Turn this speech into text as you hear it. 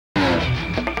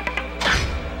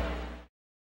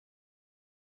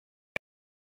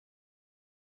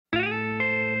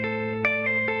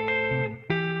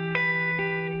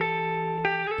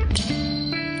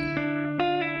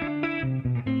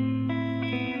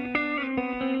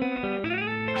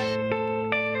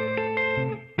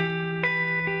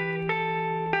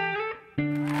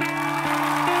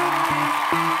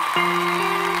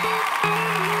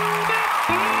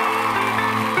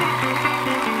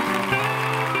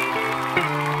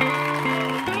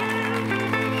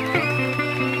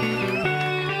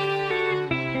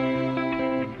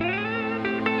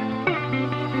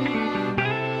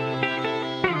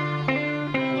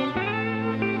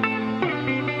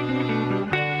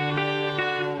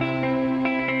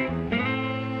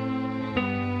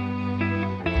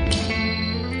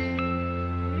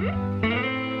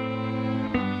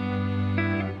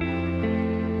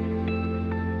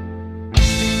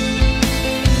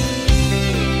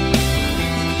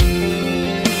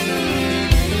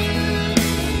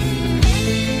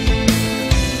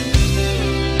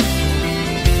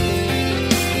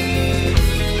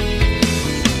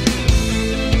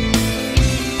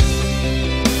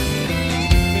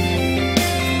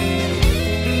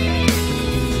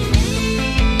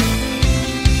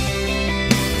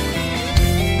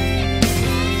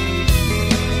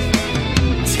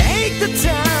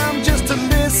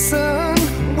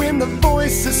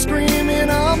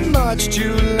much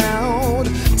too loud.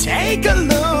 Take a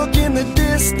look in the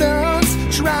distance,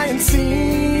 try and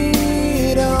see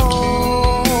it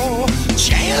all.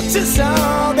 Chances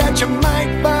are that you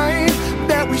might find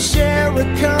that we share a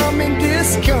common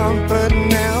discomfort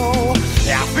now.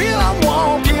 I feel I'm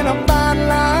walking a fine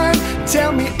line,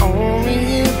 tell me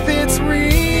only if it's real.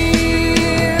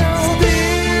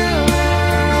 Still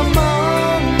I'm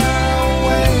on my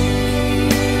way,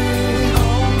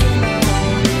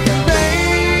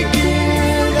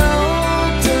 making all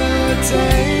to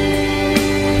take.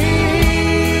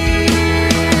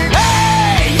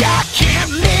 Hey, I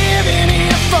can't live in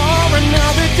here for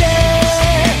another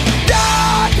day.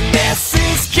 Darkness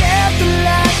is kept the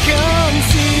light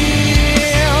concealed,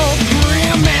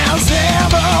 grim as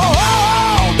ever.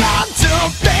 Hold on to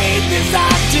faith as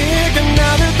I dig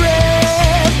another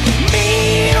grave.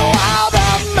 Meanwhile, the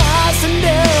mice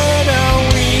under the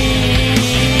wheel,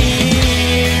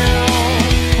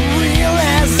 real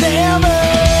as ever.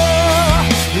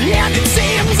 And it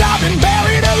seems I've been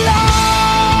buried alive.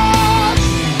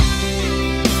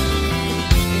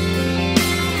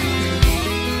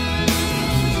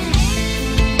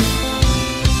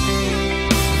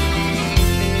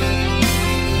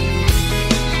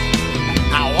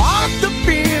 I walked the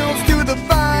fields through the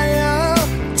fire,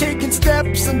 taking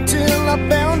steps until I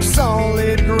found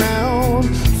solid ground.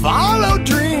 Followed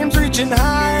dreams reaching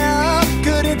higher,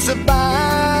 couldn't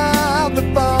survive the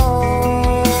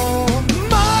fall.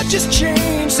 Much has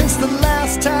changed since the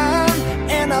last time,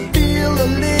 and I feel a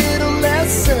little less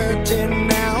certain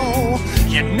now.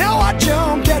 You know I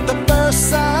jumped at the first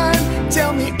sign,